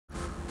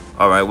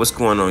All right, what's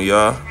going on,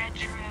 y'all?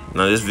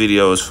 Now this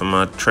video is for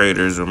my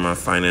traders or my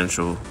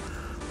financial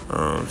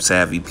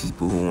savvy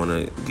people who want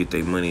to get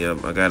their money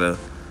up. I got a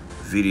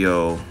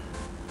video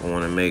I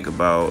want to make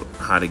about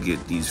how to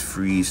get these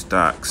free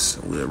stocks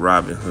with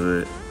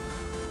Robinhood.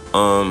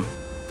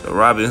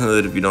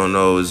 Robinhood, if you don't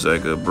know, is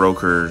like a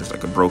broker. It's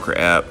like a broker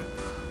app.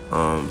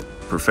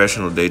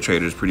 Professional day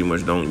traders pretty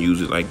much don't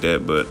use it like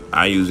that, but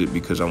I use it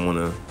because I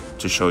want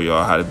to show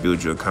y'all how to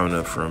build your account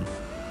up from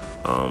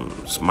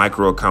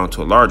micro account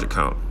to a large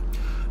account.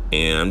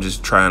 And I'm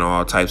just trying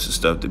all types of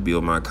stuff to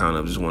build my account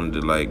up. Just wanted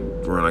to like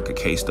run like a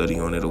case study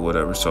on it or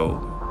whatever.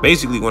 So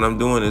basically what I'm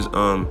doing is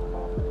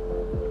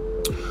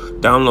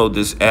download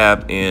this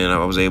app, and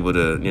I was able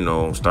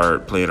to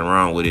start playing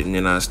around with it. And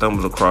then I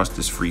stumbled across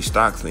this free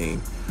stock thing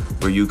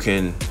where you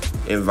can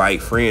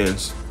invite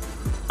friends,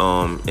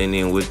 and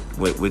then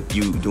with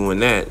you doing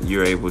that,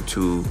 you're able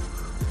to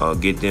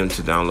get them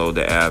to download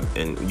the app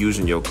and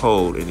using your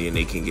code, and then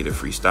they can get a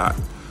free stock.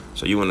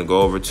 So you want to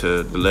go over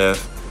to the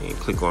left and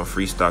click on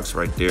free stocks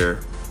right there,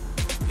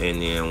 and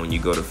then when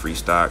you go to free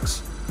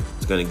stocks,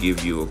 it's going to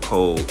give you a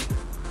code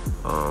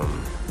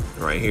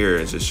right here.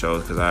 It just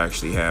shows, because I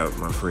actually have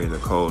my friend the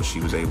code. She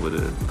was able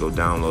to go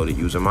download it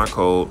using my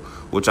code,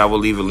 which I will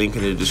leave a link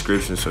in the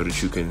description so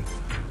that you can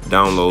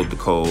download the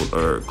code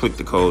or click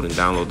the code and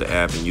download the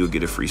app, and you'll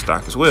get a free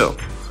stock as well.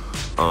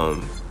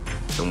 And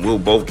we'll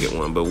both get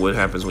one. But what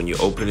happens when you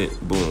open it?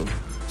 Boom,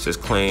 it says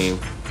claim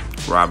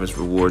Robin's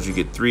rewards. You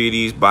get 3 of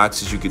these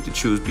boxes you get to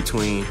choose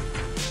between,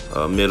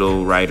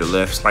 middle, right, or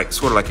left. It's like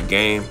sort of like a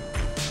game,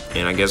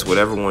 and I guess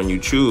whatever one you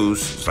choose,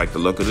 it's like the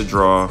luck of the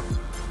draw,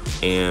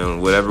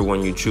 and whatever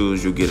one you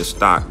choose, you'll get a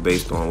stock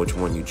based on which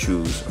one you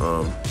choose.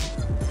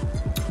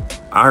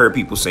 I heard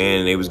people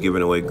saying they was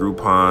giving away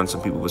Groupon.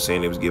 Some people were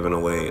saying they was giving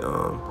away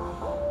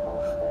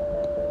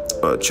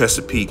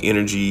Chesapeake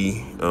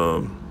Energy.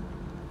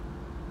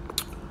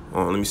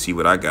 Let me see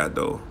what I got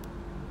though.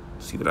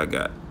 See what I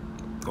got.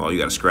 Oh, you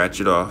gotta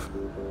scratch it off.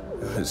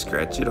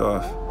 Scratch it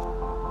off.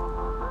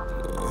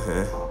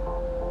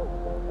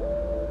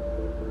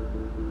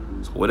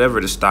 So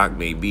whatever the stock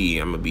may be,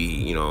 I'm gonna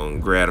be,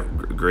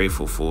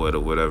 grateful for it or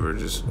whatever.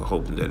 Just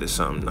hoping that it's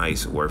something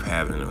nice, worth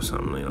having or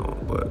something,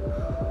 But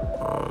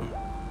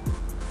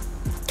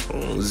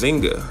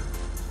Zynga.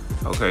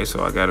 Okay,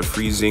 so I got a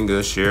free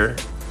Zynga share.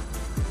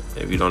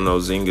 If you don't know,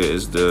 Zynga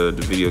is the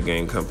video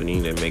game company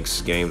that makes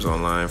games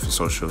online for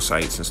social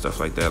sites and stuff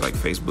like that, like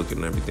Facebook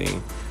and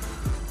everything.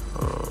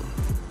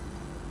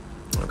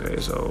 Okay,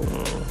 so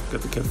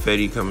got the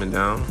confetti coming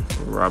down,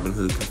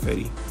 Robinhood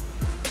confetti.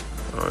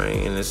 All right,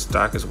 and this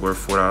stock is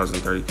worth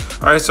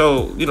 $4.30. All right,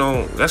 so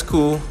that's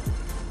cool.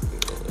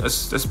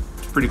 That's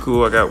pretty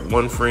cool. I got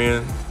one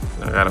friend.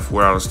 I got a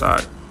 $4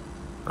 stock.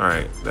 All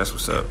right, that's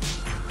what's up.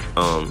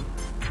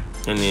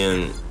 And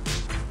then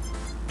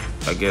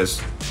I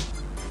guess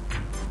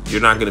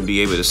you're not gonna be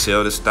able to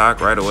sell the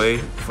stock right away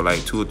for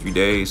like 2 or 3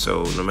 days.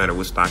 So no matter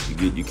what stock you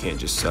get, you can't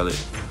just sell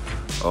it.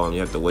 You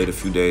have to wait a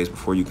few days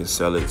before you can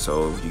sell it.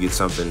 So if you get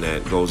something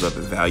that goes up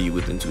in value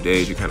within 2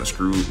 days, you're kind of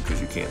screwed because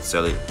you can't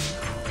sell it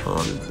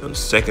on the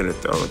second or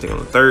third. I think on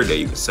the third day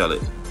you can sell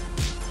it.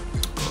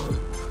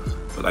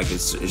 But like it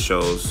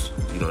shows,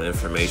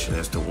 information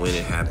as to when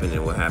it happened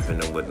and what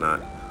happened and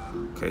whatnot.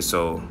 Okay,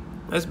 so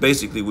that's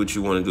basically what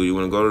you want to do. You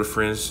want to go to the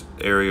friends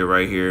area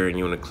right here, and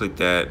you want to click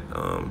that.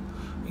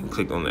 You can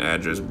click on the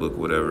address book,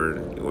 whatever,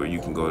 or you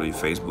can go to your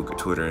Facebook or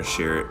Twitter and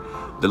share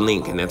the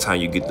link, and that's how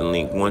you get the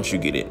link once you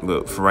get it.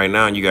 But for right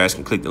now, you guys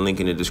can click the link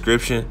in the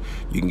description.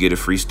 You can get a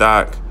free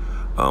stock.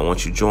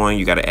 Once you join,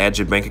 you got to add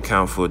your bank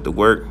account for it to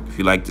work. If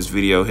you like this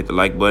video, hit the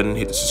like button,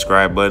 hit the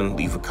subscribe button,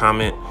 leave a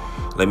comment.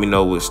 Let me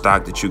know what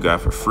stock that you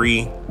got for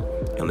free,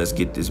 and let's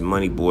get this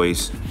money,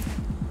 boys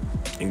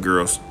and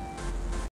girls.